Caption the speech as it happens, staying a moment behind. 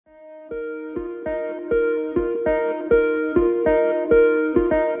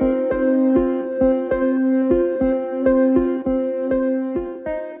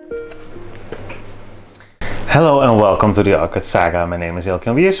Welcome to the Orchid Saga. My name is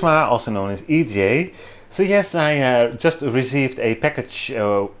ELHO, also known as EJ. So yes, I just received a package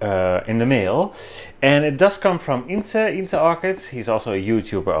in the mail, and it does come from Ynse Orchids. He's also a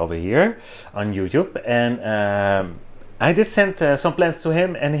YouTuber over here on YouTube, and I did send some plants to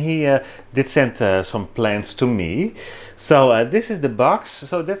him, and he did send some plants to me. So this is the box,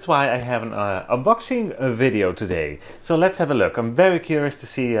 so that's why I have an unboxing video today. So let's have a look. I'm very curious to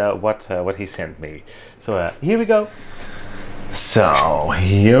see what he sent me. So here we go. So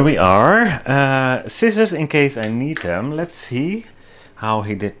here we are. Scissors in case I need them. Let's see how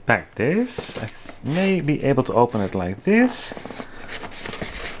he did pack this. I may be able to open it like this.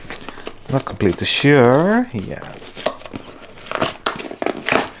 Not completely sure. Yeah.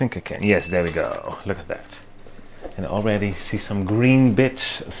 I think I can. Yes, there we go. Look at that. And I already see some green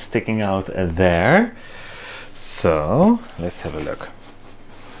bits sticking out there. So let's have a look.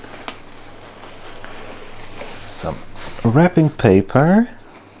 Some wrapping paper,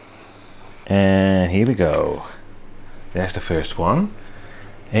 and here we go. There's the first one.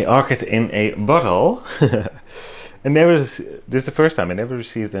 A orchid in a bottle. This is the first time I never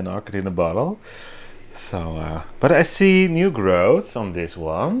received an orchid in a bottle. So, but I see new growths on this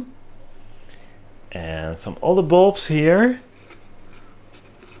one, and some older bulbs here.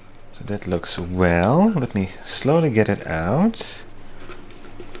 So that looks well. Let me slowly get it out.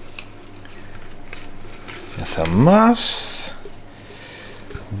 And some moss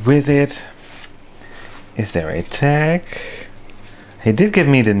with it. Is there a tag? He did give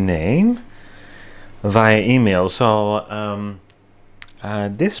me the name via email, so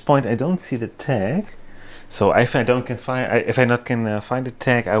at this point I don't see the tag. So if I not can find the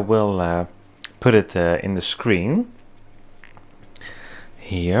tag, I will put it in the screen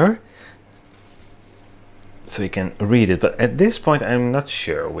here, so you can read it. But at this point, I'm not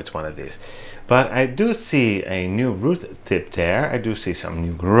sure which one it is. But I do see a new root tip there. I do see some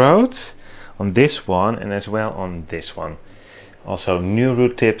new growths on this one, and as well on this one. Also new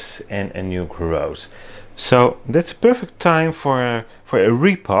root tips and a new growth. So that's a perfect time for a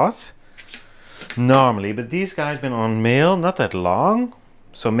repot. Normally, but these guys been on mail not that long,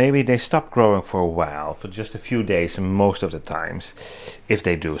 so maybe they stop growing for a while, for just a few days most of the times, if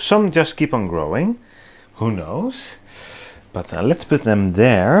they do. Some just keep on growing, who knows. But let's put them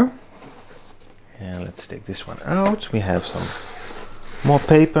there, and let's take this one out. We have some more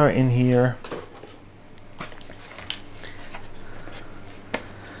paper in here.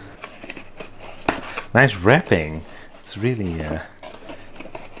 Nice wrapping. It's really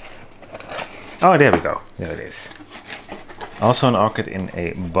oh, there we go. There it is. Also an orchid in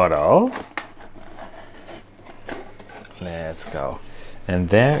a bottle. Let's go. And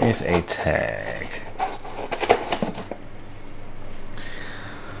there is a tag.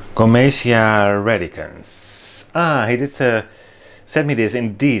 Gomesia radicans. Ah, he did send me this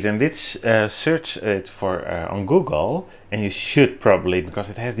indeed, and did search it for on Google, and you should probably,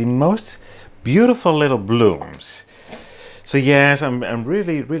 because it has the most beautiful little blooms. So yes, I'm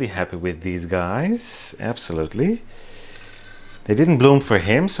really happy with these guys. Absolutely. They didn't bloom for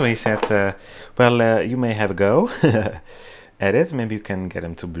him, so he said, well, you may have a go at it. Maybe you can get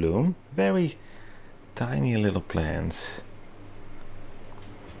them to bloom. Very tiny little plants.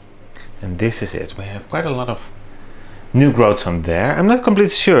 And this is it. We have quite a lot of new growths on there. I'm not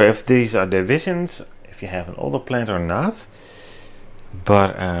completely sure if these are divisions, if you have an older plant or not.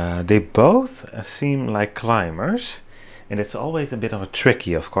 But they both seem like climbers. And it's always a bit of a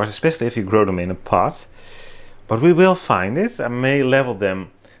tricky, of course, especially if you grow them in a pot. But we will find it. I may level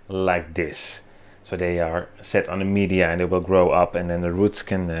them like this. So they are set on the media and they will grow up, and then the roots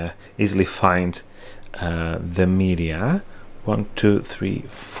can easily find the media. 1, 2, 3,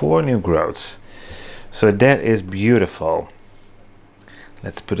 4 new growths. So that is beautiful.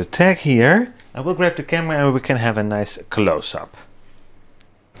 Let's put a tag here. I will grab the camera and we can have a nice close-up.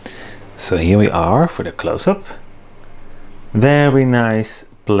 So here we are for the close-up. Very nice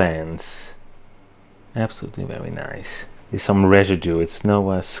plants. Absolutely very nice. There's some residue. It's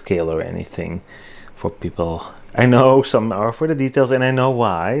no scale or anything for people. I know some are for the details, and I know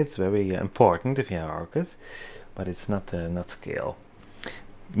why. It's very important if you have orchids, but it's not scale.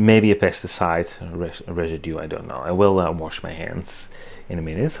 Maybe a pesticide residue. I don't know. I will wash my hands in a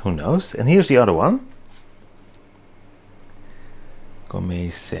minute. Who knows? And here's the other one.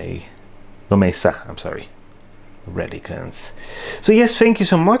 Gomesa. I'm sorry. Radicans. So yes, thank you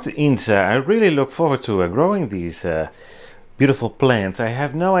so much, Ynse. I really look forward to growing these beautiful plants. I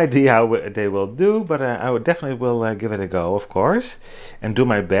have no idea how they will do, but I would definitely will give it a go, of course, and do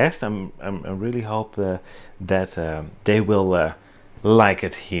my best. I really hope that they will like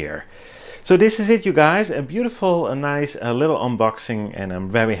it here. So So this is it, you guys. A beautiful, a nice little unboxing, and I'm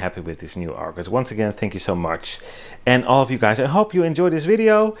very happy with this new orchids. Once again, thank you so much. And all of you guys, I hope you enjoyed this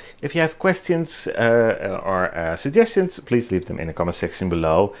video. If you have questions or suggestions, please leave them in the comment section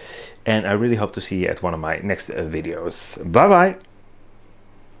below. And I really hope to see you at one of my next videos. Bye bye.